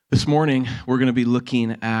This morning, we're going to be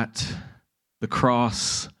looking at the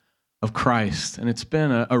cross of Christ, and it's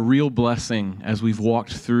been a real blessing as we've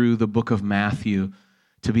walked through the book of Matthew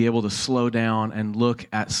to be able to slow down and look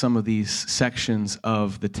at some of these sections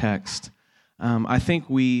of the text. I think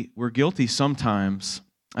we're guilty sometimes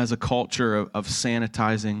as a culture of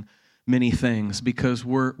sanitizing many things because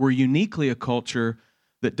we're uniquely a culture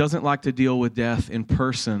that doesn't like to deal with death in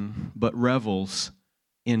person, but revels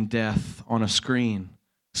in death on a screen.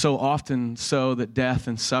 So often so that death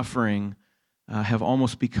and suffering have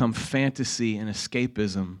almost become fantasy and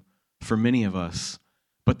escapism for many of us.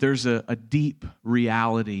 But there's a deep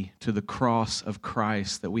reality to the cross of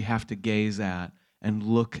Christ that we have to gaze at and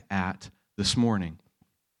look at this morning.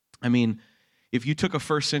 I mean, if you took a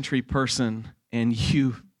first century person and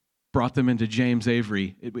you brought them into James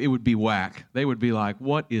Avery, it would be whack. They would be like,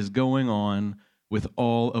 what is going on with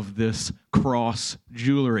all of this cross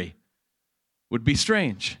jewelry? Would be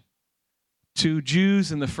strange. To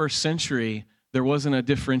Jews in the first century, there wasn't a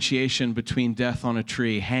differentiation between death on a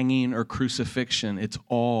tree, hanging, or crucifixion. It's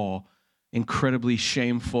all incredibly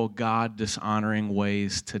shameful, God-dishonoring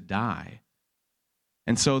ways to die.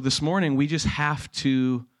 And so this morning, we just have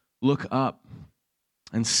to look up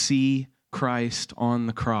and see Christ on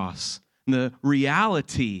the cross. And the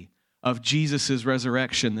reality of Jesus'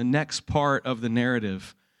 resurrection, the next part of the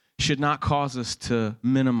narrative, should not cause us to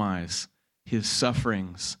minimize his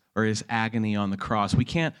sufferings or his agony on the cross. We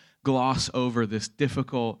can't gloss over this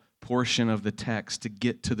difficult portion of the text to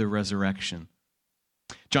get to the resurrection.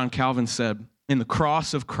 John Calvin said, "In the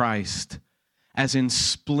cross of Christ, as in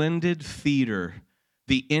splendid theater,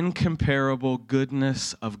 the incomparable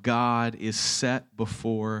goodness of God is set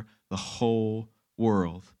before the whole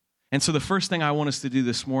world." And so the first thing I want us to do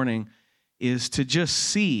this morning is to just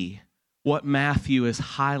see what Matthew is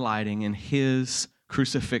highlighting in his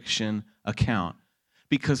crucifixion account.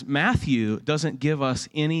 Because Matthew doesn't give us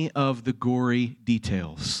any of the gory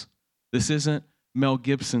details. This isn't Mel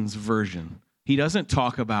Gibson's version. He doesn't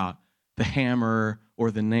talk about the hammer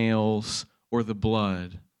or the nails or the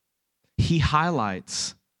blood. He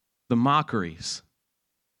highlights the mockeries.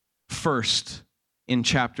 First, in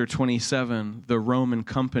chapter 27, the Roman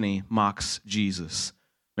company mocks Jesus.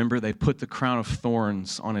 Remember, they put the crown of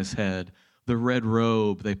thorns on his head, the red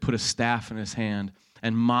robe, they put a staff in his hand,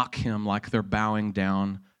 and mock him like they're bowing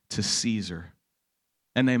down to Caesar.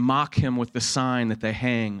 And they mock him with the sign that they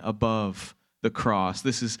hang above the cross.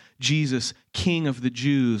 This is Jesus, King of the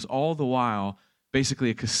Jews, all the while, basically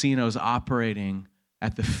a casino is operating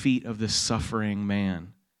at the feet of this suffering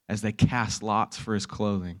man as they cast lots for his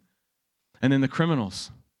clothing. And then the criminals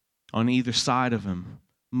on either side of him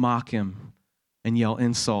mock him and yell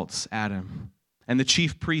insults at him. And the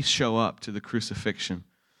chief priests show up to the crucifixion.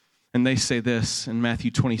 And they say this in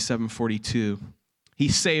Matthew 27:42. He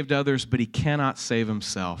saved others, but he cannot save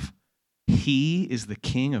himself. He is the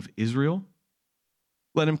King of Israel.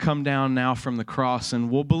 Let him come down now from the cross and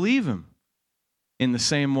we'll believe him. In the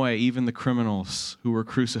same way, even the criminals who were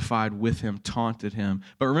crucified with him taunted him.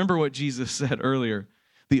 But remember what Jesus said earlier.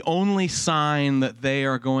 The only sign that they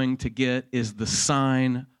are going to get is the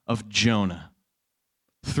sign of Jonah.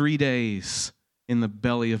 3 days in the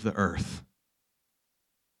belly of the earth.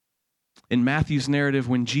 In Matthew's narrative,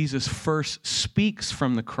 when Jesus first speaks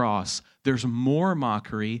from the cross, there's more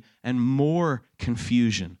mockery and more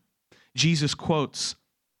confusion. Jesus quotes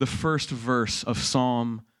the first verse of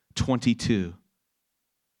Psalm 22.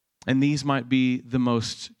 And these might be the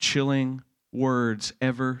most chilling words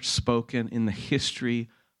ever spoken in the history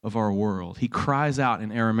of our world. He cries out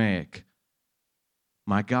in Aramaic,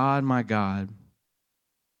 my God,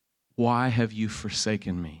 why have you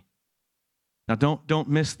forsaken me?" Now, don't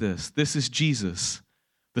miss this. This is Jesus,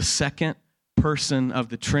 the second person of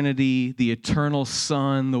the Trinity, the eternal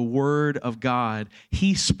Son, the Word of God.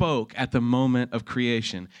 He spoke at the moment of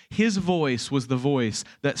creation. His voice was the voice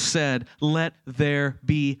that said, "Let there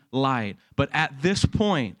be light." But at this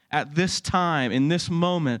point, at this time, in this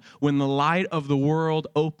moment, when the light of the world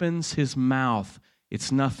opens his mouth,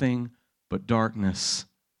 it's nothing but darkness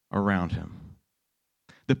around him.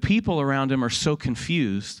 The people around him are so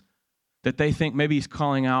confused that they think maybe he's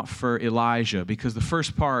calling out for Elijah, because the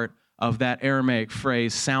first part of that Aramaic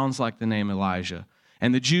phrase sounds like the name Elijah.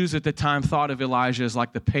 And the Jews at the time thought of Elijah as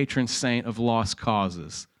like the patron saint of lost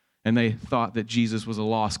causes. And they thought that Jesus was a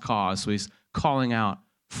lost cause, so he's calling out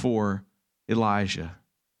for Elijah.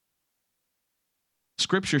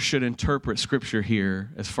 Scripture should interpret Scripture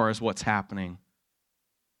here as far as what's happening.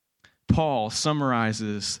 Paul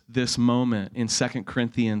summarizes this moment in 2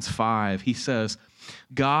 Corinthians 5. He says,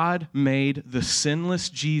 God made the sinless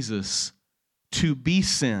Jesus to be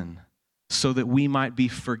sin so that we might be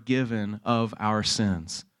forgiven of our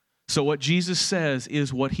sins. So what Jesus says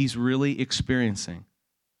is what he's really experiencing.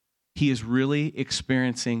 He is really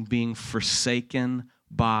experiencing being forsaken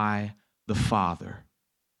by the Father.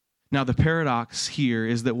 Now, the paradox here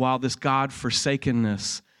is that while this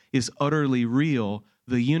God-forsakenness is utterly real,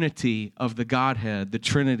 the unity of the Godhead, the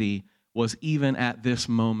Trinity, was even at this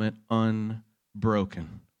moment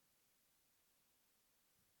unbroken.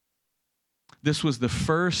 This was the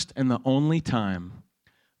first and the only time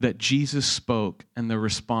that Jesus spoke and the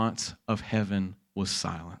response of heaven was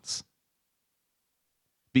silence.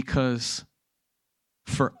 Because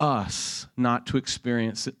for us not to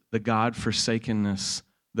experience the God-forsakenness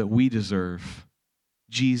that we deserve,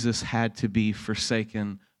 Jesus had to be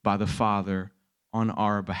forsaken by the Father on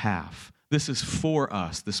our behalf. This is for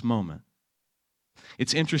us, this moment.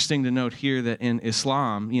 It's interesting to note here that in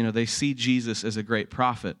Islam, they see Jesus as a great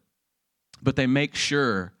prophet, but they make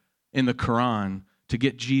sure in the Quran to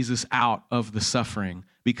get Jesus out of the suffering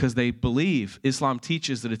because they believe, Islam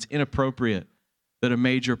teaches that it's inappropriate that a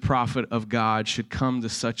major prophet of God should come to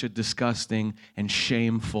such a disgusting and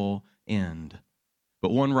shameful end.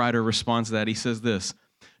 But one writer responds to that. He says this,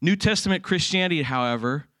 New Testament Christianity,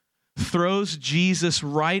 however, throws Jesus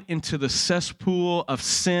right into the cesspool of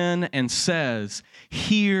sin and says,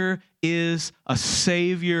 here is a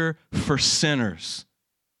Savior for sinners.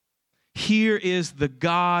 Here is the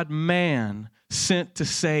God-man sent to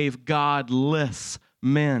save godless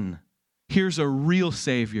men. Here's a real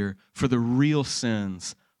Savior for the real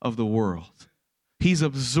sins of the world. He's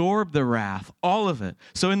absorbed the wrath, all of it.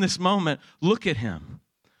 So in this moment, look at him.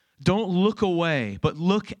 Don't look away, but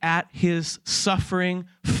look at his suffering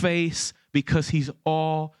face because he's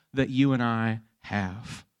all that you and I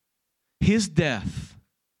have. His death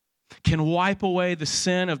can wipe away the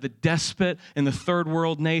sin of the despot in the third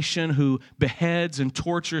world nation who beheads and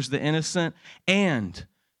tortures the innocent, and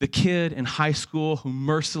the kid in high school who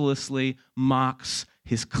mercilessly mocks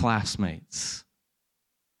his classmates.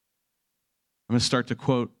 I'm going to start to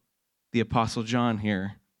quote the Apostle John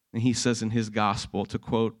here. And he says in his gospel, to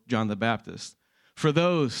quote John the Baptist, for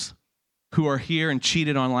those who are here and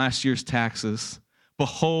cheated on last year's taxes,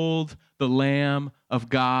 behold the Lamb of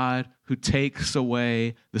God who takes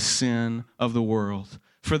away the sin of the world.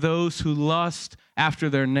 For those who lust after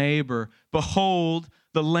their neighbor, behold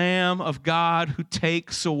the Lamb of God who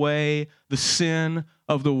takes away the sin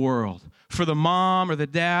of the world. For the mom or the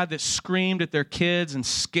dad that screamed at their kids and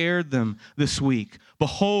scared them this week,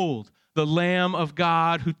 behold the Lamb of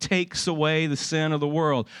God who takes away the sin of the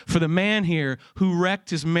world. For the man here who wrecked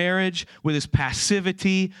his marriage with his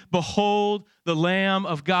passivity, behold the Lamb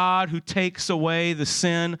of God who takes away the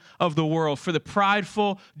sin of the world. For the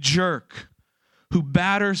prideful jerk who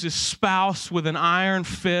batters his spouse with an iron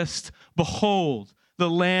fist, behold the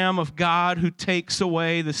Lamb of God who takes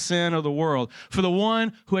away the sin of the world. For the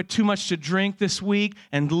one who had too much to drink this week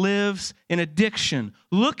and lives in addiction,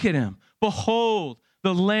 look at him. Behold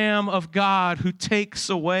the Lamb of God who takes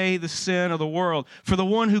away the sin of the world. For the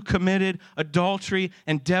one who committed adultery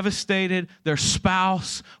and devastated their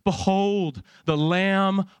spouse, behold the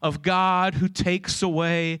Lamb of God who takes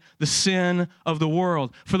away the sin of the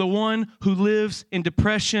world. For the one who lives in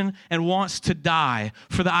depression and wants to die.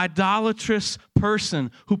 For the idolatrous person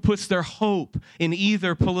who puts their hope in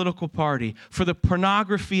either political party. For the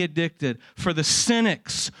pornography addicted. For the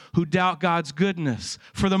cynics who doubt God's goodness.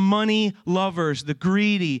 For the money lovers, the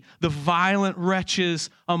greedy, the violent wretches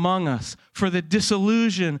among us, for the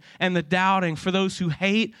disillusioned and the doubting, for those who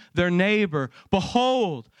hate their neighbor.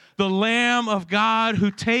 Behold, the Lamb of God who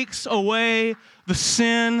takes away the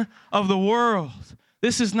sin of the world.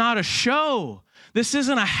 This is not a show. This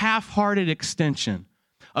isn't a half-hearted extension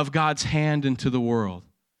of God's hand into the world.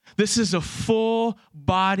 This is a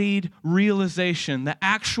full-bodied realization, the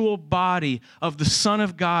actual body of the Son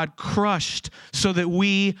of God crushed so that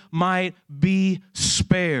we might be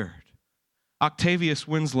spared. Octavius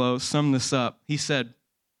Winslow summed this up. He said,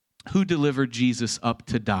 who delivered Jesus up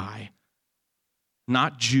to die?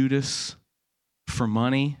 Not Judas for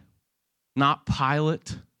money, not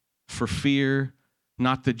Pilate for fear,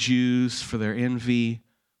 not the Jews for their envy,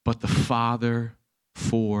 but the Father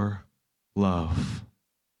for love.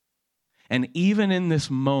 And even in this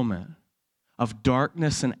moment of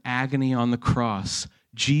darkness and agony on the cross,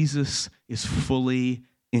 Jesus is fully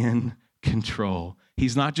in control.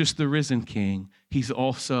 He's not just the risen King, he's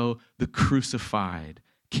also the crucified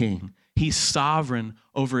King. He's sovereign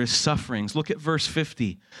over his sufferings. Look at verse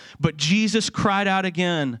 50. But Jesus cried out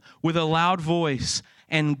again with a loud voice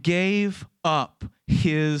and gave up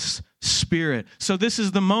his spirit. So this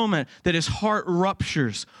is the moment that his heart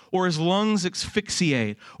ruptures or his lungs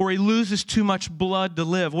asphyxiate or he loses too much blood to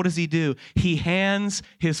live. What does he do? He hands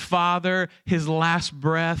his Father his last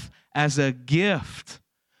breath as a gift,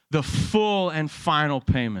 the full and final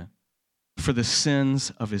payment for the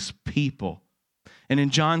sins of his people. And in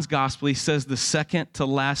John's gospel, he says the second to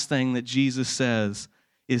last thing that Jesus says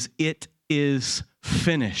is, "It is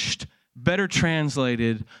finished." Better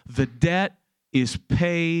translated, the debt is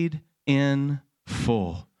paid in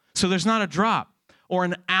full. So there's not a drop or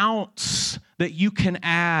an ounce that you can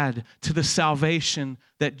add to the salvation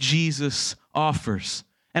that Jesus offers.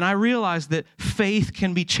 And I realize that faith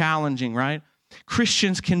can be challenging, right?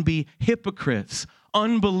 Christians can be hypocrites.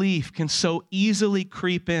 Unbelief can so easily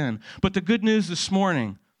creep in. But the good news this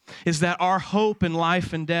morning is that our hope in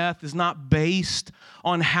life and death is not based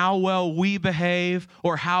on how well we behave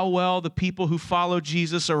or how well the people who follow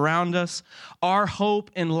Jesus around us. Our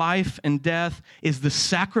hope in life and death is the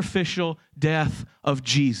sacrificial death of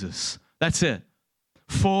Jesus. That's it.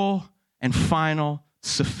 Full and final,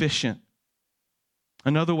 sufficient.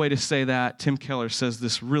 Another way to say that, Tim Keller says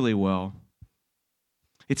this really well.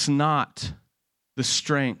 It's not the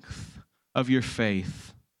strength of your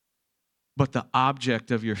faith, but the object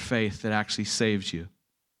of your faith that actually saves you.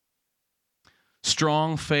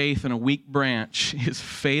 Strong faith in a weak branch is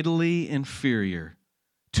fatally inferior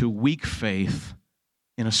to weak faith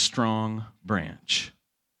in a strong branch.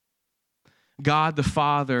 God the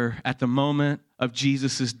Father, at the moment of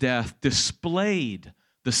Jesus' death, displayed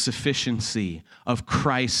the sufficiency of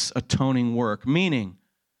Christ's atoning work, meaning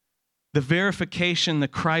the verification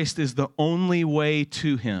that Christ is the only way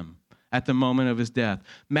to him at the moment of his death.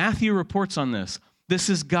 Matthew reports on this. This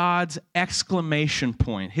is God's exclamation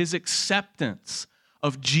point, his acceptance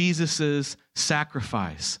of Jesus'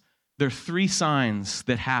 sacrifice. There are three signs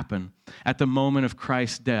that happen at the moment of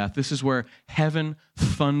Christ's death. This is where heaven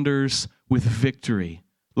thunders with victory.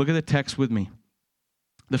 Look at the text with me.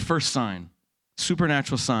 The first sign,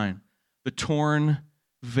 supernatural sign, the torn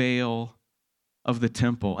veil of the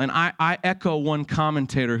temple. And I echo one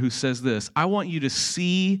commentator who says this: I want you to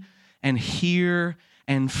see and hear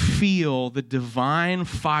and feel the divine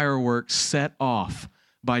fireworks set off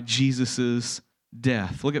by Jesus'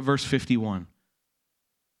 death. Look at verse 51.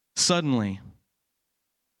 Suddenly,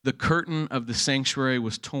 the curtain of the sanctuary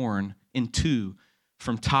was torn in two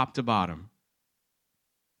from top to bottom.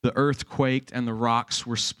 The earth quaked and the rocks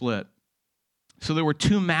were split. So there were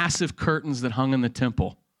two massive curtains that hung in the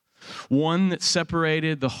temple. One that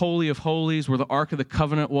separated the Holy of Holies, where the Ark of the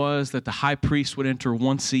Covenant was, that the high priest would enter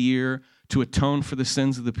once a year to atone for the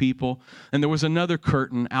sins of the people. And there was another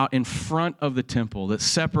curtain out in front of the temple that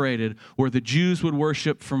separated where the Jews would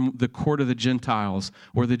worship from the court of the Gentiles,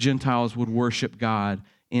 where the Gentiles would worship God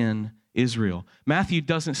in Israel. Matthew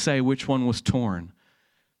doesn't say which one was torn.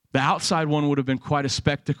 The outside one would have been quite a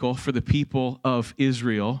spectacle for the people of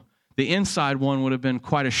Israel. The inside one would have been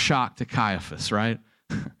quite a shock to Caiaphas, right?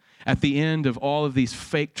 At the end of all of these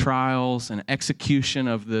fake trials and execution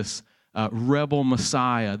of this rebel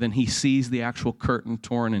Messiah, then he sees the actual curtain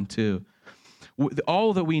torn in two.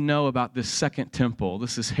 All that we know about this second temple,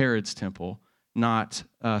 this is Herod's temple, not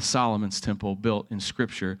Solomon's temple built in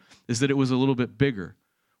Scripture, is that it was a little bit bigger,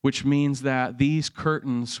 which means that these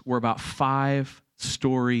curtains were about 5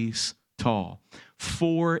 stories tall,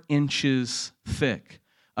 4 inches thick.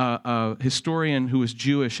 A historian who was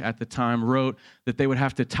Jewish at the time wrote that they would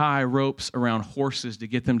have to tie ropes around horses to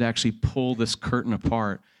get them to actually pull this curtain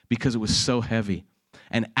apart because it was so heavy.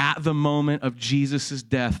 And at the moment of Jesus'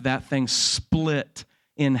 death, that thing split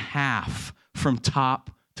in half from top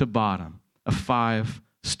to bottom, a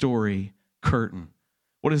 5-story curtain.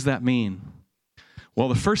 What does that mean? Well,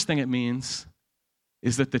 the first thing it means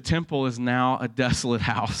is that the temple is now a desolate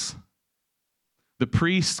house. The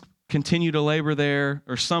priests continue to labor there,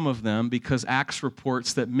 or some of them, because Acts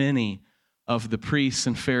reports that many of the priests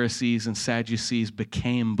and Pharisees and Sadducees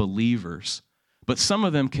became believers. But some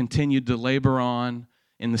of them continued to labor on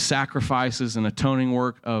in the sacrifices and atoning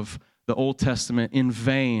work of the Old Testament in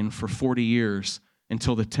vain for 40 years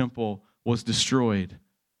until the temple was destroyed.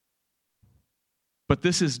 But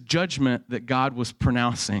this is judgment that God was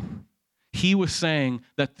pronouncing. He was saying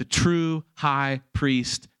that the true high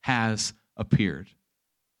priest has appeared.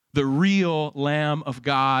 The real Lamb of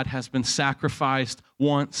God has been sacrificed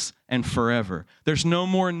once and forever. There's no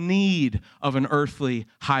more need of an earthly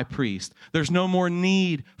high priest. There's no more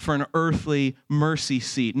need for an earthly mercy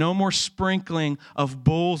seat. No more sprinkling of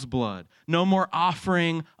bull's blood. No more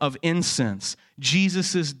offering of incense.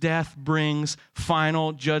 Jesus' death brings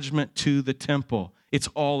final judgment to the temple. It's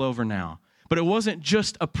all over now. But it wasn't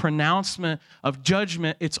just a pronouncement of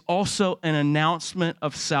judgment, it's also an announcement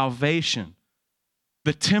of salvation.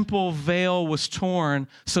 The temple veil was torn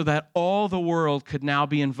so that all the world could now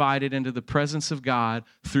be invited into the presence of God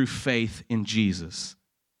through faith in Jesus.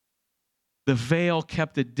 The veil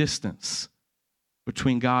kept a distance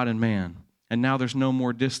between God and man, and now there's no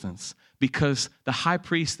more distance because the high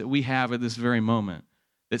priest that we have at this very moment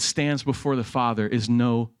that stands before the Father is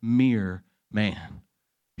no mere man.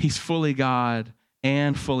 He's fully God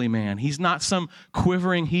and fully man. He's not some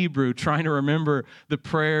quivering Hebrew trying to remember the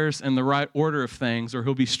prayers and the right order of things, or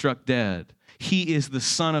he'll be struck dead. He is the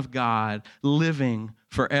Son of God living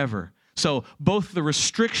forever. So both the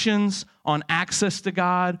restrictions on access to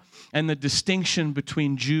God and the distinction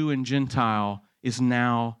between Jew and Gentile is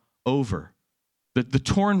now over. The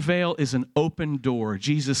torn veil is an open door.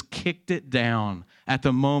 Jesus kicked it down at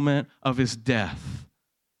the moment of his death.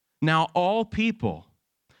 Now all people,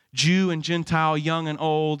 Jew and Gentile, young and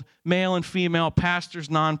old, male and female, pastors,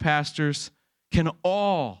 non-pastors, can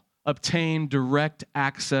all obtain direct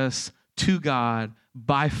access to God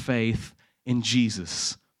by faith in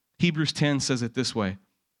Jesus. Hebrews 10 says it this way: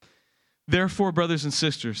 "Therefore, brothers and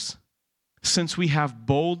sisters, since we have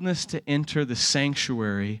boldness to enter the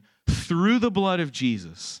sanctuary through the blood of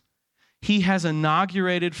Jesus, he has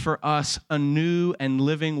inaugurated for us a new and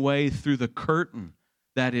living way through the curtain,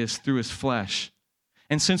 that is, through his flesh.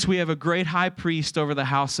 And since we have a great high priest over the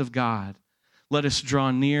house of God, let us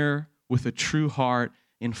draw near with a true heart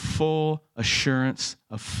in full assurance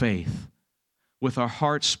of faith, with our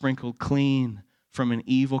hearts sprinkled clean from an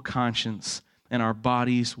evil conscience and our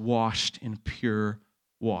bodies washed in pure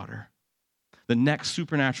water." The next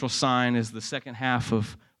supernatural sign is the second half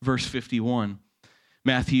of verse 51.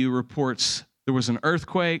 Matthew reports there was an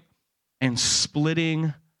earthquake and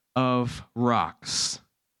splitting of rocks.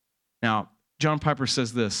 Now, John Piper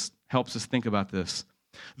says this, helps us think about this.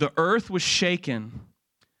 The earth was shaken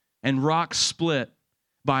and rocks split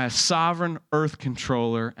by a sovereign earth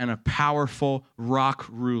controller and a powerful rock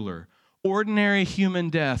ruler. Ordinary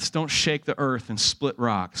human deaths don't shake the earth and split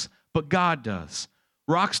rocks, but God does.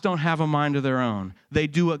 Rocks don't have a mind of their own. They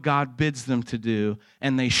do what God bids them to do,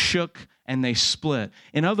 and they shook and they split.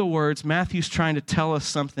 In other words, Matthew's trying to tell us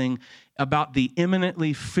something about the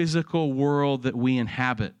imminently physical world that we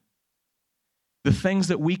inhabit. The things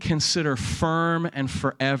that we consider firm and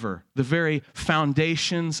forever, the very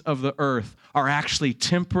foundations of the earth, are actually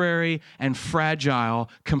temporary and fragile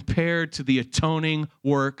compared to the atoning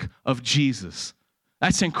work of Jesus.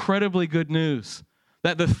 That's incredibly good news.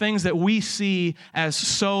 That the things that we see as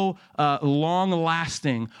so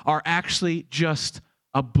long-lasting are actually just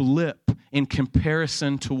a blip in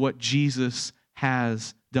comparison to what Jesus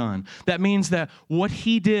has done. That means that what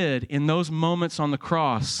he did in those moments on the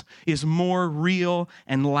cross is more real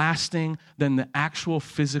and lasting than the actual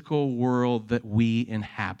physical world that we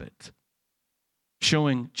inhabit,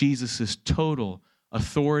 showing Jesus' total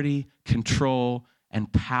authority, control,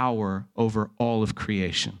 and power over all of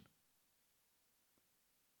creation.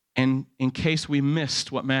 And in case we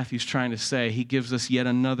missed what Matthew's trying to say, he gives us yet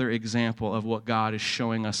another example of what God is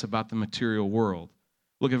showing us about the material world.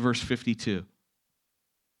 Look at verse 52.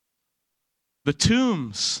 "The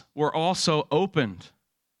tombs were also opened,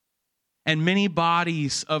 and many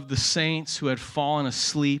bodies of the saints who had fallen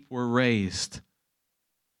asleep were raised.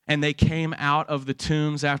 And they came out of the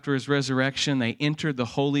tombs after his resurrection. They entered the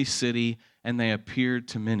holy city, and they appeared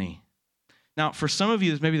to many." Now, for some of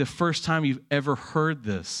you, it's maybe the first time you've ever heard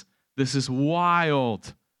this. This is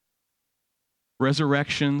wild.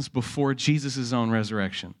 Resurrections before Jesus' own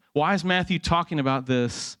resurrection. Why is Matthew talking about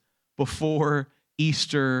this before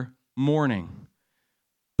Easter morning?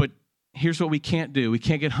 But here's what we can't do. We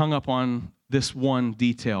can't get hung up on this one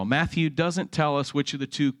detail. Matthew doesn't tell us which of the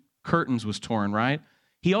two curtains was torn, right?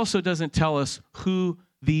 He also doesn't tell us who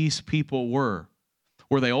these people were.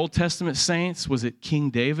 Were they Old Testament saints? Was it King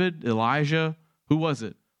David, Elijah? Who was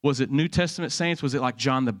it? Was it New Testament saints? Was it like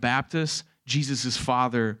John the Baptist, Jesus'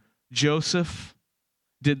 father, Joseph?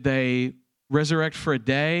 Did they resurrect for a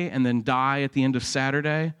day and then die at the end of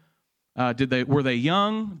Saturday? Were they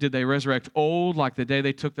young? Did they resurrect old, like the day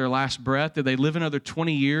they took their last breath? Did they live another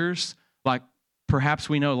 20 years, like perhaps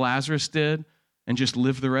we know Lazarus did, and just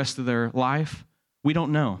live the rest of their life? We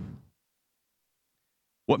don't know.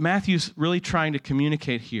 What Matthew's really trying to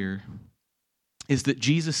communicate here is that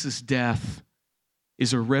Jesus' death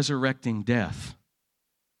is a resurrecting death.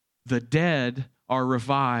 The dead are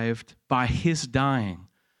revived by his dying.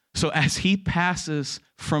 So as he passes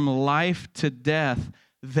from life to death,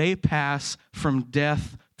 they pass from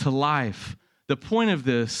death to life. The point of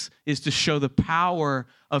this is to show the power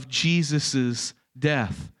of Jesus'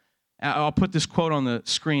 death. I'll put this quote on the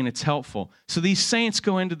screen. It's helpful. So these saints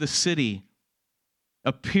go into the city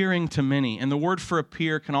appearing to many. And the word for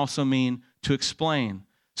appear can also mean to explain.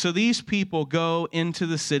 So these people go into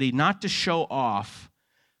the city not to show off,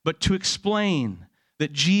 but to explain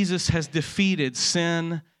that Jesus has defeated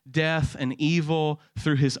sin, death, and evil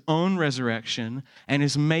through his own resurrection and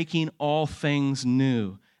is making all things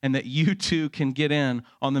new. And that you too can get in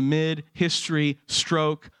on the mid-history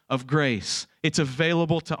stroke of grace. It's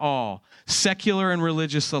available to all, secular and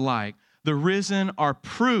religious alike. The risen are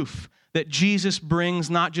proof that Jesus brings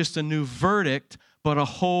not just a new verdict, but a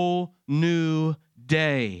whole new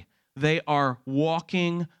day. They are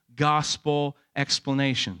walking gospel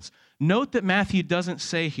explanations. Note that Matthew doesn't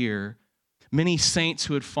say here, many saints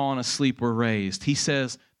who had fallen asleep were raised. He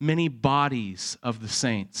says, many bodies of the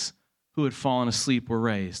saints who had fallen asleep were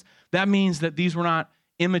raised. That means that these were not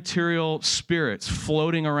immaterial spirits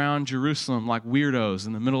floating around Jerusalem like weirdos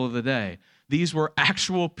in the middle of the day. These were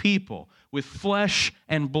actual people with flesh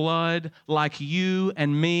and blood like you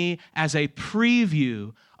and me as a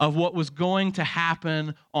preview of what was going to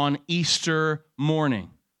happen on Easter morning.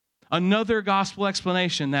 Another gospel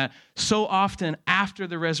explanation that so often after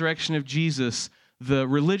the resurrection of Jesus, the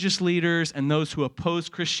religious leaders and those who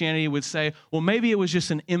opposed Christianity would say, well, maybe it was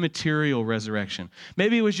just an immaterial resurrection.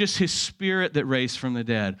 Maybe it was just his spirit that raised from the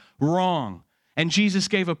dead. Wrong. And Jesus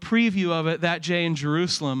gave a preview of it that day in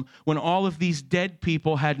Jerusalem when all of these dead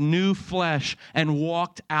people had new flesh and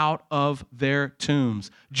walked out of their tombs,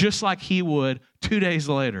 just like he would 2 days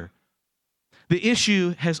later. The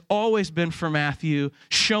issue has always been for Matthew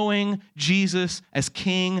showing Jesus as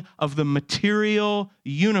king of the material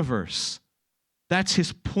universe. That's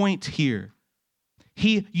his point here.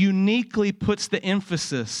 He uniquely puts the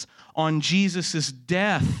emphasis on Jesus'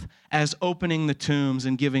 death as opening the tombs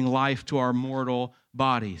and giving life to our mortal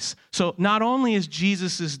bodies. So not only is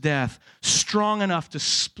Jesus' death strong enough to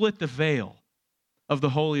split the veil of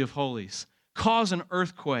the Holy of Holies, cause an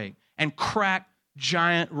earthquake, and crack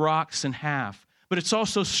giant rocks in half, but it's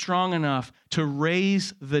also strong enough to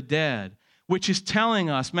raise the dead, which is telling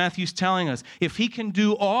us, Matthew's telling us, if he can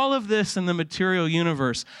do all of this in the material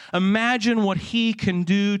universe, imagine what he can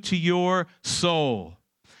do to your soul.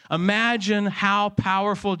 Imagine how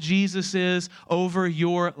powerful Jesus is over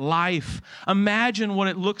your life. Imagine what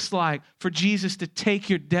it looks like for Jesus to take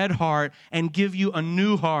your dead heart and give you a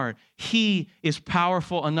new heart. He is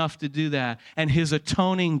powerful enough to do that, and his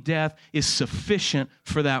atoning death is sufficient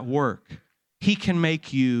for that work. He can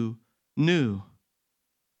make you new.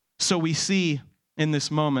 So we see in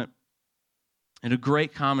this moment, in a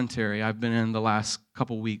great commentary I've been in the last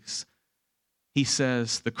couple weeks, he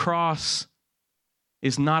says, the cross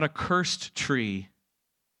is not a cursed tree,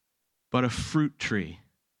 but a fruit tree.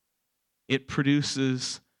 It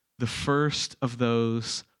produces the first of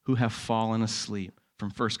those who have fallen asleep, from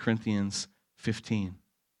 1 Corinthians 15.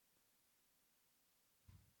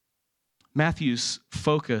 Matthew's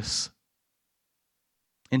focus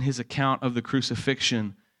in his account of the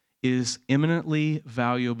crucifixion is eminently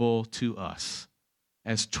valuable to us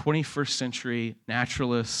as 21st century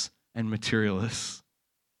naturalists and materialists.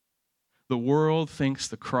 The world thinks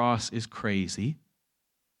the cross is crazy.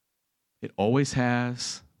 It always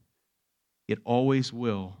has. It always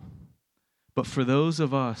will. But for those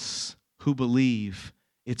of us who believe,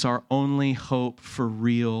 it's our only hope for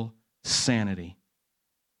real sanity.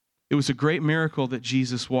 It was a great miracle that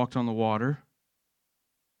Jesus walked on the water.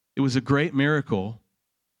 It was a great miracle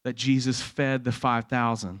that Jesus fed the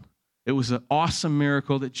 5,000. It was an awesome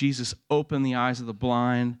miracle that Jesus opened the eyes of the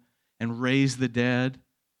blind and raised the dead.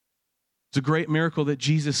 It's a great miracle that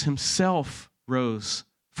Jesus himself rose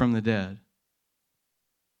from the dead.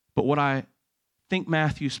 But what I think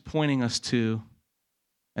Matthew's pointing us to,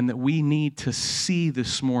 and that we need to see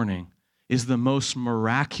this morning, is the most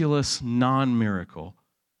miraculous non-miracle,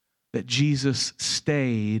 that Jesus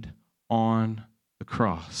stayed on the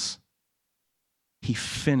cross. He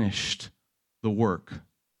finished the work.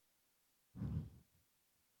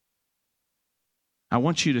 I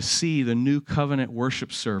want you to see the new covenant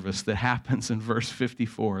worship service that happens in verse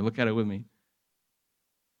 54. Look at it with me.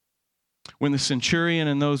 When the centurion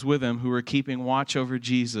and those with him who were keeping watch over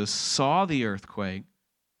Jesus saw the earthquake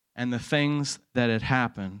and the things that had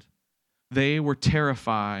happened, they were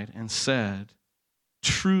terrified and said,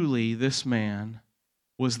 "Truly, this man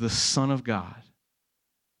was the Son of God."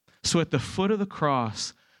 So at the foot of the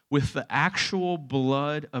cross, with the actual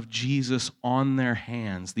blood of Jesus on their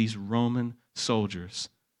hands, these Roman soldiers,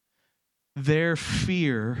 their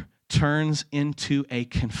fear turns into a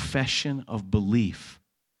confession of belief.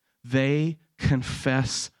 They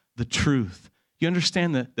confess the truth. You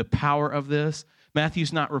understand the power of this?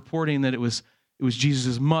 Matthew's not reporting that it was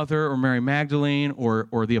Jesus' mother or Mary Magdalene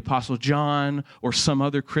or the Apostle John or some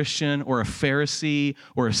other Christian or a Pharisee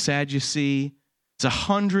or a Sadducee. It's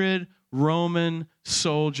 100 Roman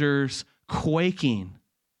soldiers quaking,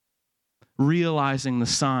 realizing the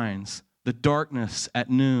signs, the darkness at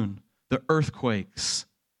noon, the earthquakes,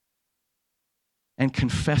 and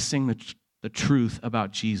confessing the truth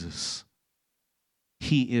about Jesus.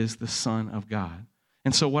 He is the Son of God.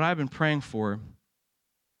 And so what I've been praying for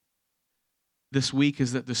this week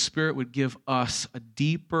is that the Spirit would give us a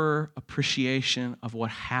deeper appreciation of what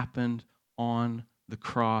happened on the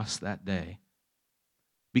cross that day.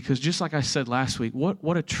 Because just like I said last week,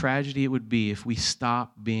 what a tragedy it would be if we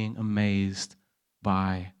stopped being amazed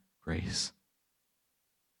by grace.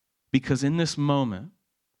 Because in this moment,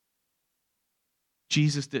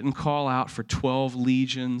 Jesus didn't call out for 12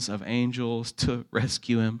 legions of angels to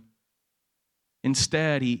rescue him.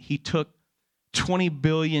 Instead, he took 20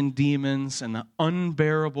 billion demons and the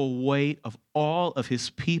unbearable weight of all of his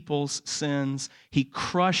people's sins. He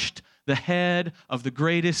crushed the head of the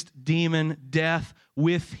greatest demon, death,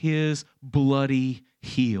 with his bloody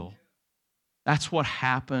heel. That's what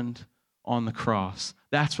happened on the cross.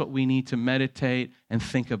 That's what we need to meditate and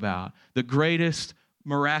think about. The greatest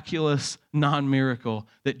miraculous non-miracle,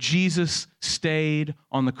 that Jesus stayed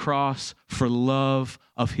on the cross for love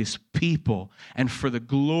of his people and for the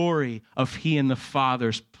glory of he and the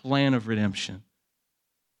Father's plan of redemption.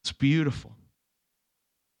 It's beautiful.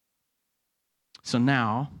 So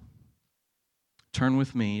now, turn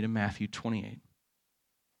with me to Matthew 28.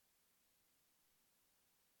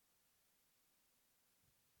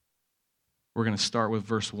 We're going to start with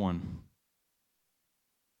verse 1.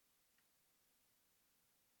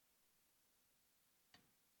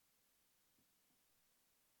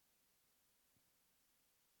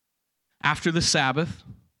 After the Sabbath,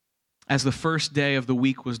 as the first day of the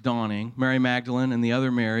week was dawning, Mary Magdalene and the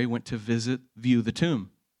other Mary went to view the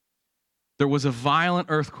tomb. There was a violent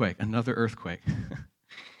earthquake, another earthquake,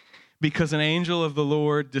 because an angel of the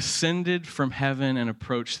Lord descended from heaven and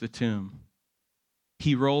approached the tomb.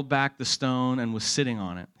 He rolled back the stone and was sitting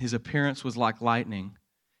on it. His appearance was like lightning,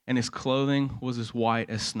 and his clothing was as white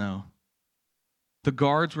as snow. The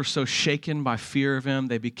guards were so shaken by fear of him,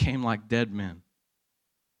 they became like dead men.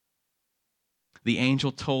 The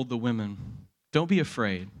angel told the women, "Don't be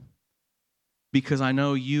afraid, because I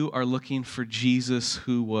know you are looking for Jesus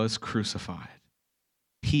who was crucified.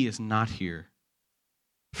 He is not here,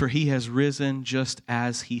 for he has risen just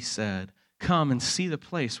as he said. Come and see the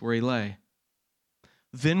place where he lay.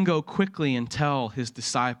 Then go quickly and tell his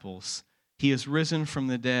disciples, he has risen from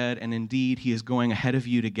the dead, and indeed he is going ahead of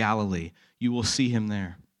you to Galilee. You will see him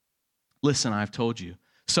there. Listen, I've told you."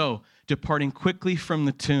 So, departing quickly from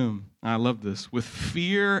the tomb, I love this, with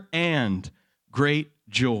fear and great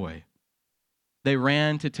joy, they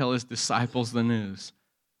ran to tell his disciples the news.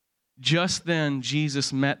 Just then,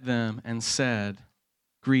 Jesus met them and said,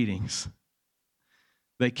 "Greetings."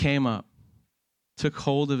 They came up, took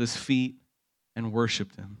hold of his feet, and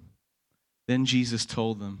worshiped him. Then Jesus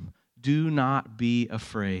told them, "Do not be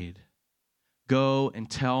afraid. Go and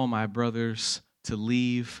tell my brothers to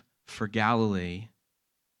leave for Galilee,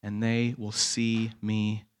 and they will see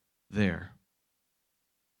me there."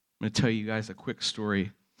 I'm going to tell you guys a quick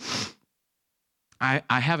story.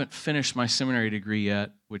 I haven't finished my seminary degree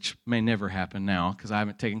yet, which may never happen now because I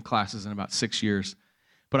haven't taken classes in about 6 years.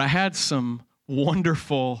 But I had some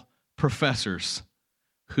wonderful professors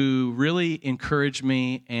who really encouraged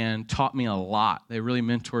me and taught me a lot. They really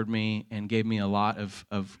mentored me and gave me a lot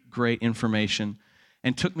of great information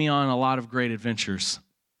and took me on a lot of great adventures.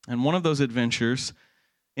 And one of those adventures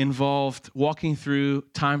involved walking through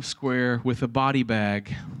Times Square with a body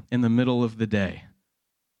bag in the middle of the day.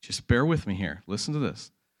 Just bear with me here. Listen to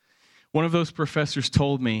this. One of those professors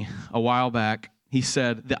told me a while back, he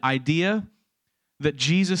said, the idea that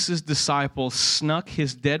Jesus' disciples snuck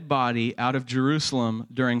his dead body out of Jerusalem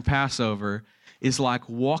during Passover is like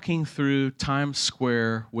walking through Times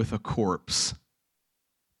Square with a corpse.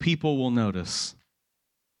 People will notice.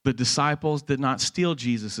 The disciples did not steal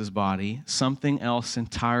Jesus' body. Something else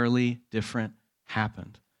entirely different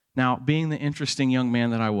happened. Now, being the interesting young man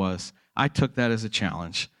that I was, I took that as a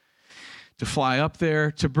challenge. To fly up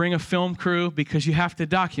there, to bring a film crew, because you have to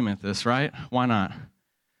document this, right? Why not?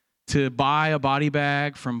 To buy a body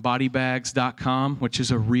bag from bodybags.com, which is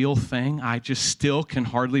a real thing. I just still can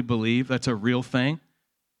hardly believe that's a real thing.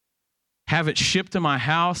 Have it shipped to my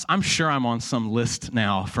house. I'm sure I'm on some list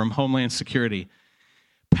now from Homeland Security.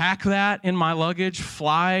 Pack that in my luggage,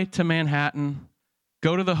 fly to Manhattan,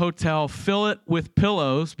 Go to the hotel, fill it with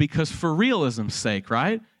pillows because for realism's sake,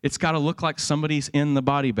 right? It's got to look like somebody's in the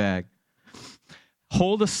body bag.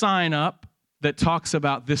 Hold a sign up that talks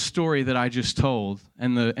about this story that I just told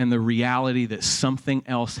and the reality that something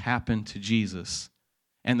else happened to Jesus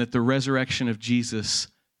and that the resurrection of Jesus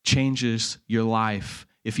changes your life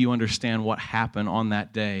if you understand what happened on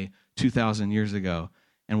that day 2,000 years ago.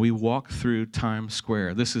 And we walk through Times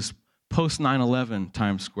Square. This is post 9/11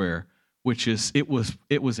 Times Square, which is, it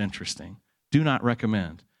was interesting. Do not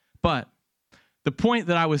recommend. But the point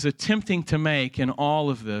that I was attempting to make in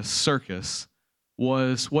all of this circus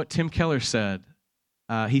was what Tim Keller said.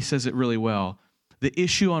 He says it really well. The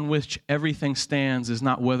issue on which everything stands is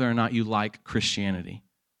not whether or not you like Christianity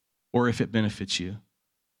or if it benefits you.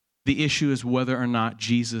 The issue is whether or not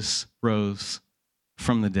Jesus rose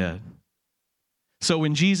from the dead. So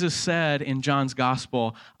when Jesus said in John's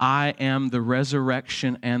gospel, I am the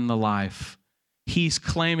resurrection and the life, he's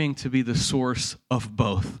claiming to be the source of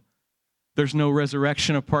both. There's no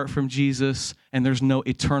resurrection apart from Jesus, and there's no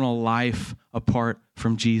eternal life apart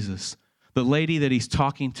from Jesus. The lady that he's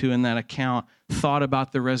talking to in that account thought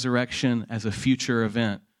about the resurrection as a future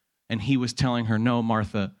event, and he was telling her, no,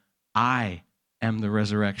 Martha, I am the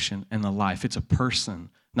resurrection and the life. It's a person,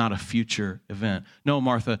 not a future event. No,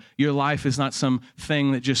 Martha, your life is not some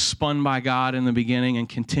thing that just spun by God in the beginning and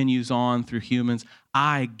continues on through humans.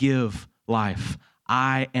 I give life.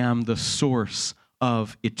 I am the source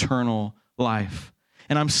of eternal life.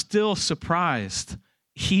 And I'm still surprised,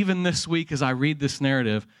 even this week as I read this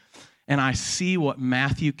narrative, and I see what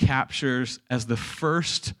Matthew captures as the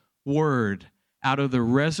first word out of the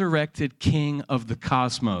resurrected King of the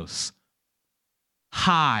cosmos.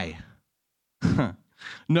 Hi.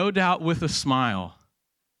 No doubt with a smile.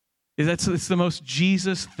 It's the most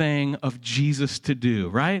Jesus thing of Jesus to do,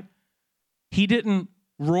 right? He didn't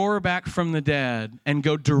roar back from the dead and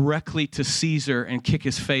go directly to Caesar and kick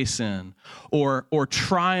his face in, or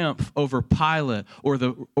triumph over Pilate or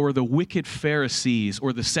the wicked Pharisees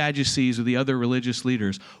or the Sadducees or the other religious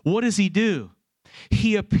leaders. What does he do?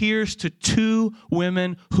 He appears to two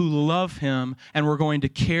women who love him and were going to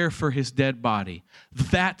care for his dead body.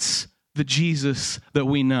 That's the Jesus that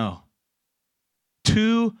we know.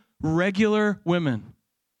 Two regular women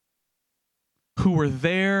who were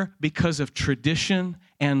there because of tradition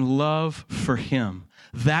and love for him.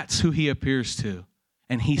 That's who he appears to.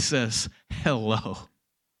 And he says, hello.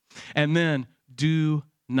 And then, do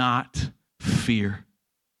not fear.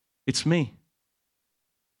 It's me.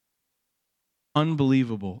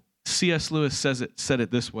 Unbelievable. C.S. Lewis said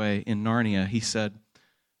it this way in Narnia. He said,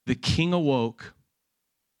 the king awoke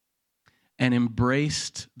and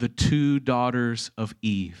embraced the two daughters of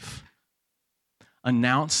Eve,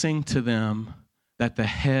 announcing to them that the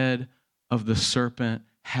head of the serpent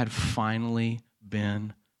had finally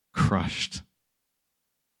been crushed.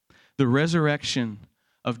 The resurrection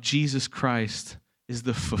of Jesus Christ is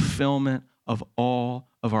the fulfillment of all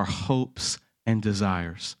of our hopes and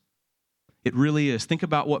desires. It really is. Think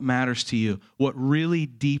about what matters to you, what really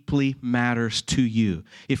deeply matters to you.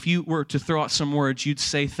 If you were to throw out some words, you'd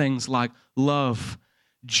say things like love,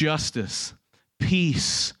 justice,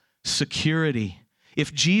 peace, security.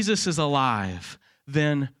 If Jesus is alive,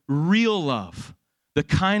 then real love, the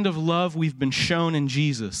kind of love we've been shown in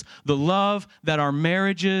Jesus, the love that our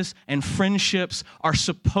marriages and friendships are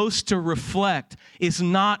supposed to reflect, is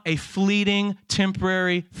not a fleeting,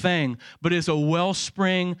 temporary thing, but is a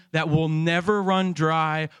wellspring that will never run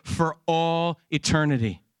dry for all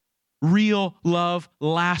eternity. Real love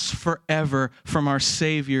lasts forever from our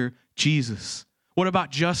Savior, Jesus. What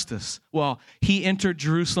about justice? Well, he entered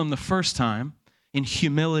Jerusalem the first time in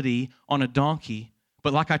humility on a donkey.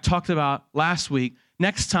 But like I talked about last week,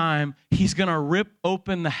 next time he's going to rip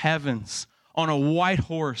open the heavens on a white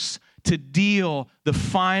horse to deal the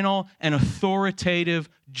final and authoritative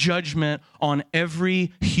judgment on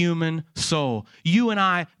every human soul. You and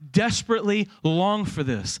I desperately long for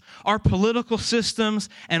this. Our political systems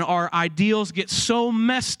and our ideals get so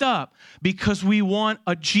messed up because we want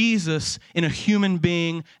a Jesus in a human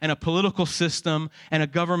being and a political system and a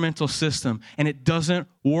governmental system, and it doesn't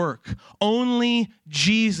work. Only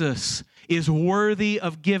Jesus is worthy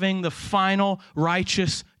of giving the final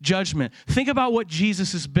righteous judgment. Think about what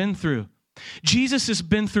Jesus has been through. Jesus has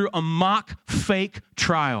been through a mock fake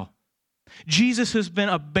trial. Jesus has been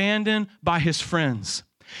abandoned by his friends.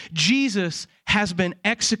 Jesus has been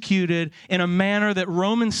executed in a manner that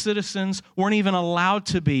Roman citizens weren't even allowed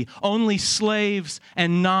to be. Only slaves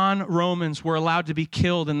and non-Romans were allowed to be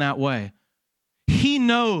killed in that way. He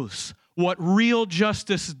knows what real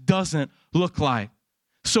justice doesn't look like.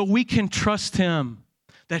 So we can trust him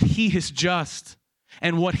that he is just.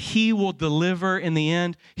 And what he will deliver in the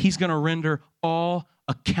end, he's going to render all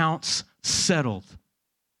accounts settled.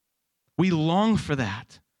 We long for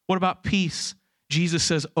that. What about peace? Jesus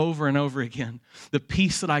says over and over again, the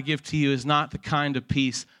peace that I give to you is not the kind of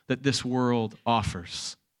peace that this world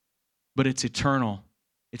offers, but it's eternal.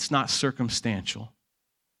 It's not circumstantial.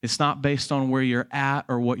 It's not based on where you're at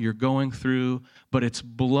or what you're going through, but it's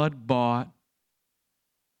blood-bought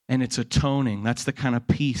and it's atoning. That's the kind of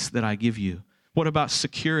peace that I give you. What about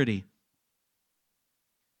security?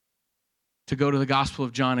 To go to the Gospel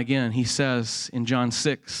of John again, he says in John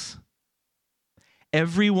 6,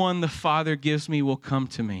 everyone the Father gives me will come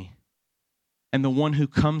to me, and the one who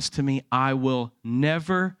comes to me I will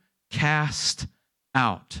never cast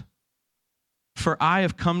out. For I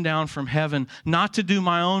have come down from heaven not to do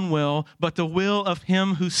my own will, but the will of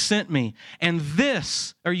him who sent me. And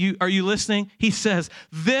this, are you listening? He says,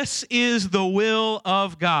 this is the will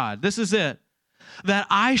of God. This is it. That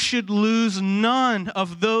I should lose none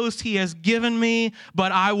of those he has given me,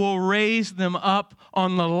 but I will raise them up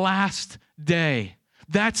on the last day.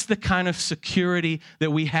 That's the kind of security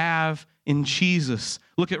that we have in Jesus.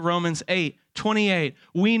 Look at Romans 8:28.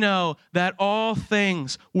 We know that all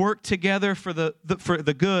things work together for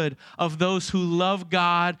the good of those who love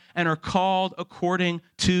God and are called according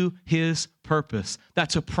to his purpose.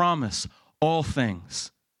 That's a promise. All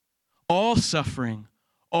things, all suffering,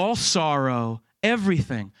 all sorrow,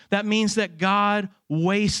 everything. That means that God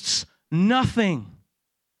wastes nothing.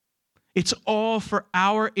 It's all for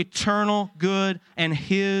our eternal good and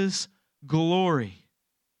his glory.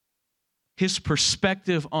 His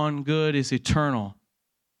perspective on good is eternal,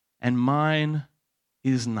 and mine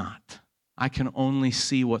is not. I can only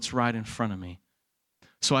see what's right in front of me.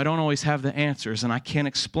 So I don't always have the answers, and I can't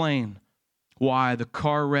explain why the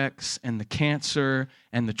car wrecks and the cancer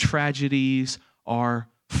and the tragedies are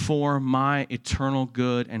for my eternal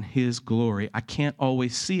good and his glory. I can't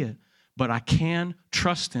always see it, but I can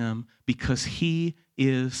trust him because he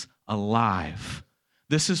is alive.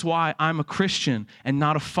 This is why I'm a Christian and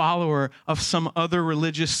not a follower of some other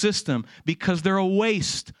religious system, because they're a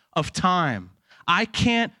waste of time. I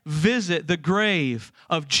can't visit the grave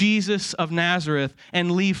of Jesus of Nazareth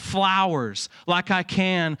and leave flowers like I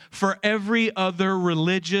can for every other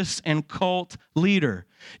religious and cult leader.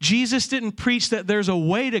 Jesus didn't preach that there's a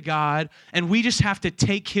way to God and we just have to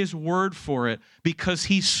take his word for it because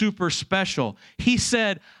he's super special. He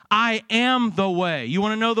said, I am the way. You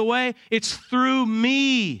want to know the way? It's through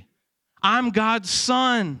me. I'm God's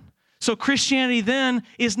son. So Christianity then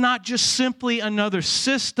is not just simply another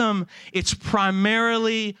system. It's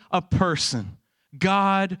primarily a person,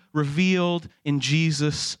 God revealed in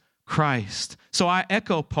Jesus Christ. So I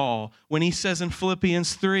echo Paul when he says in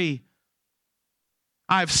Philippians 3,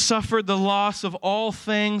 I've suffered the loss of all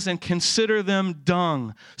things and consider them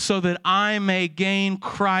dung, so that I may gain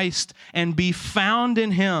Christ and be found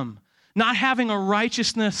in him, not having a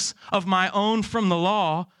righteousness of my own from the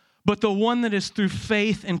law, but the one that is through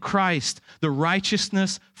faith in Christ, the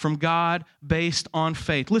righteousness from God based on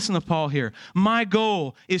faith. Listen to Paul here. My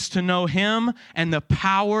goal is to know him and the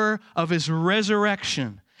power of his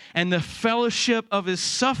resurrection and the fellowship of his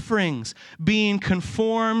sufferings, being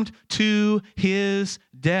conformed to his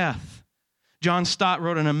death. John Stott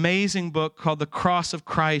wrote an amazing book called The Cross of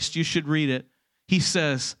Christ. You should read it. He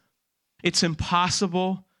says, it's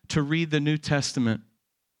impossible to read the New Testament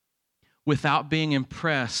without being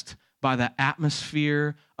impressed by the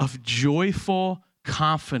atmosphere of joyful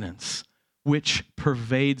confidence which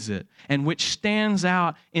pervades it and which stands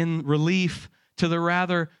out in relief to the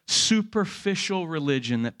rather superficial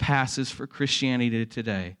religion that passes for Christianity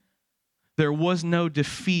today. There was no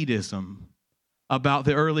defeatism about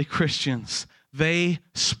the early Christians. They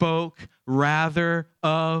spoke rather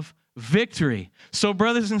of victory. So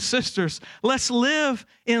brothers and sisters, let's live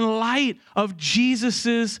in light of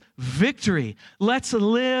Jesus's victory. Let's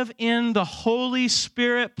live in the Holy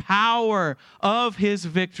Spirit power of his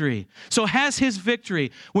victory. So has his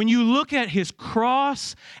victory, when you look at his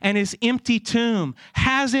cross and his empty tomb,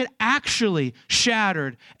 has it actually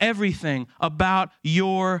shattered everything about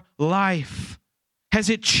your life? Has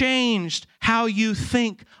it changed how you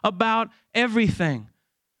think about everything?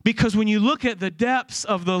 Because when you look at the depths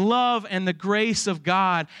of the love and the grace of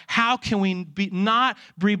God, how can we not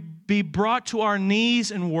be brought to our knees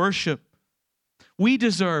in worship?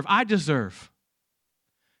 I deserve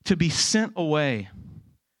to be sent away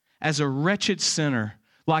as a wretched sinner,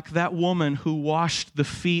 like that woman who washed the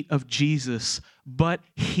feet of Jesus, but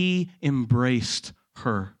he embraced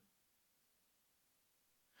her.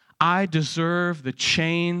 I deserve the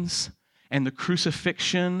chains and the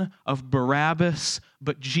crucifixion of Barabbas,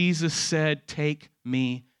 but Jesus said, take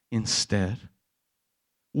me instead.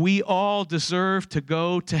 We all deserve to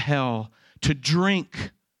go to hell, to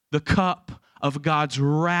drink the cup of God's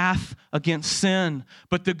wrath against sin.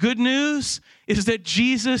 But the good news is that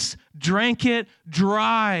Jesus drank it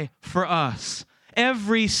dry for us.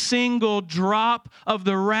 Every single drop of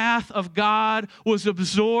the wrath of God was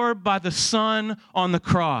absorbed by the Son on the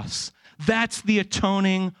cross. That's the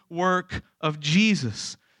atoning work of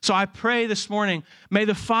Jesus. So I pray this morning, may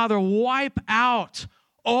the Father wipe out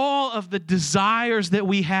all of the desires that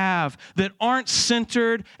we have that aren't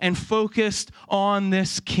centered and focused on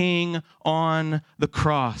this King on the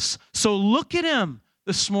cross. So look at him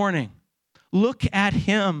this morning. Look at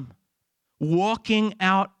him walking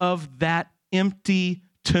out of that empty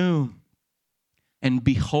tomb and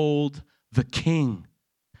behold the King,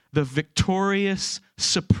 the victorious,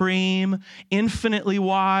 supreme, infinitely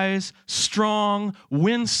wise, strong,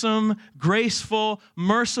 winsome, graceful,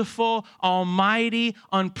 merciful, almighty,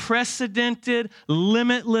 unprecedented,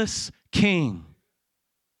 limitless King.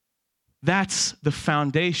 That's the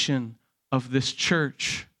foundation of this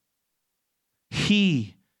church.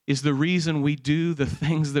 He is the reason we do the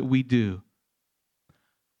things that we do.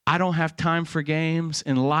 I don't have time for games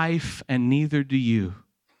in life, and neither do you.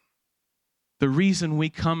 The reason we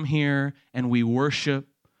come here and we worship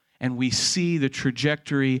and we see the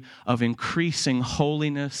trajectory of increasing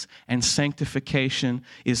holiness and sanctification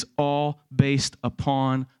is all based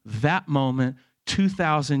upon that moment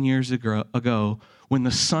 2,000 years ago when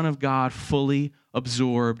the Son of God fully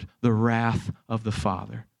absorbed the wrath of the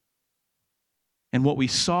Father. And what we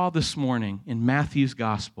saw this morning in Matthew's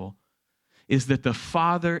gospel is that the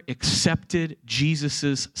Father accepted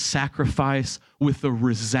Jesus' sacrifice with a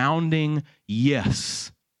resounding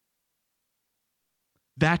yes.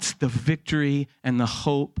 That's the victory and the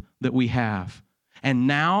hope that we have. And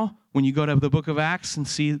now, when you go to the book of Acts and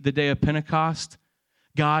see the day of Pentecost,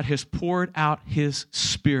 God has poured out his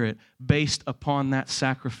Spirit based upon that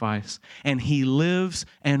sacrifice. And he lives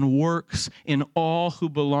and works in all who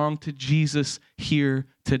belong to Jesus here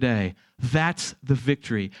today. That's the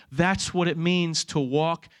victory. That's what it means to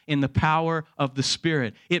walk in the power of the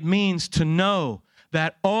Spirit. It means to know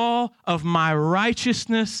that all of my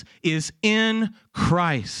righteousness is in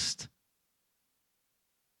Christ.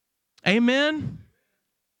 Amen?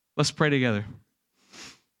 Let's pray together.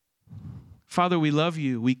 Father, we love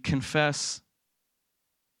you. We confess.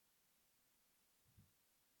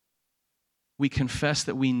 We confess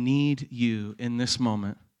that we need you in this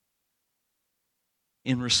moment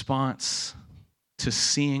in response to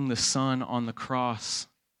seeing the Son on the cross.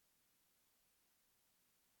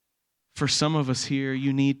 For some of us here,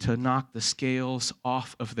 you need to knock the scales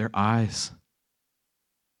off of their eyes.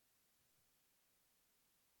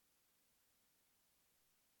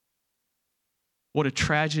 What a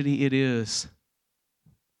tragedy it is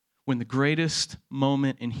when the greatest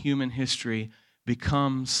moment in human history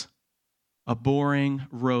becomes a boring,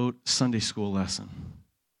 rote Sunday school lesson.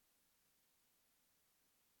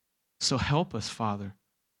 So help us, Father,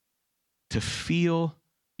 to feel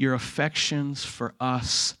your affections for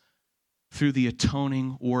us through the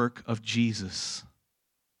atoning work of Jesus.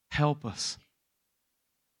 Help us.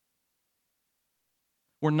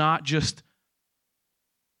 We're not just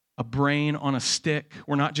a brain on a stick.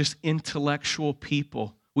 We're not just intellectual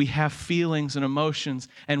people. We have feelings and emotions,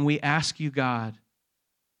 and we ask you, God,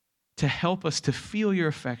 to help us to feel your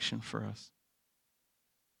affection for us.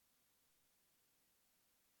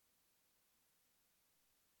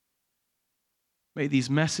 May these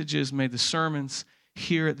messages, may the sermons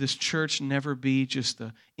here at this church never be just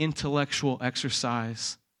an intellectual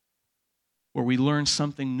exercise where we learn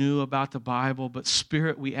something new about the Bible, but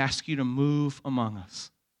Spirit, we ask you to move among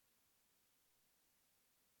us.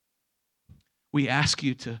 We ask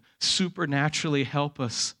you to supernaturally help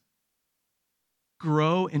us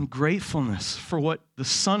grow in gratefulness for what the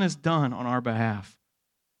Son has done on our behalf.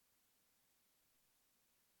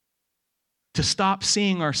 To stop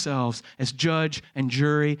seeing ourselves as judge and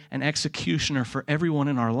jury and executioner for everyone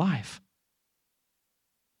in our life.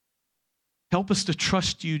 Help us to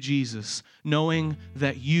trust you, Jesus, knowing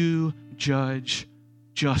that you judge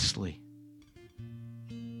justly.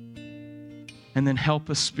 And then help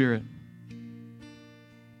us, Spirit,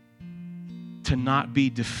 to not be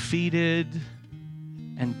defeated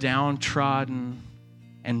and downtrodden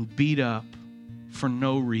and beat up for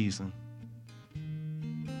no reason.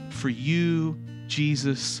 For you,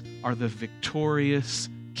 Jesus, are the victorious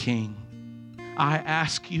King. I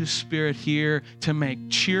ask you, Spirit, here to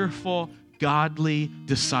make cheerful, godly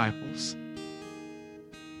disciples.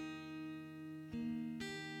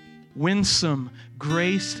 winsome,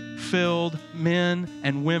 grace-filled men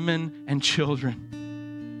and women and children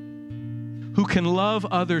who can love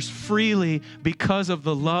others freely because of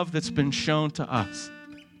the love that's been shown to us.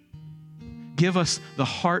 Give us the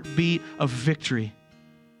heartbeat of victory.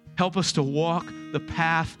 Help us to walk the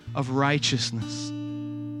path of righteousness.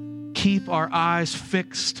 Keep our eyes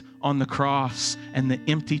fixed on the cross and the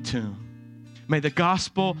empty tomb. May the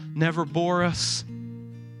gospel never bore us.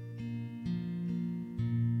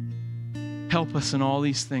 Help us in all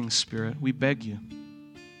these things, Spirit. We beg you.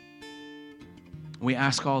 We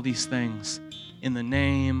ask all these things in the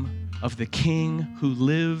name of the King who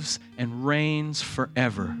lives and reigns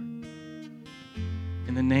forever.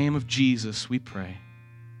 In the name of Jesus, we pray.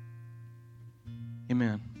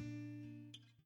 Amen.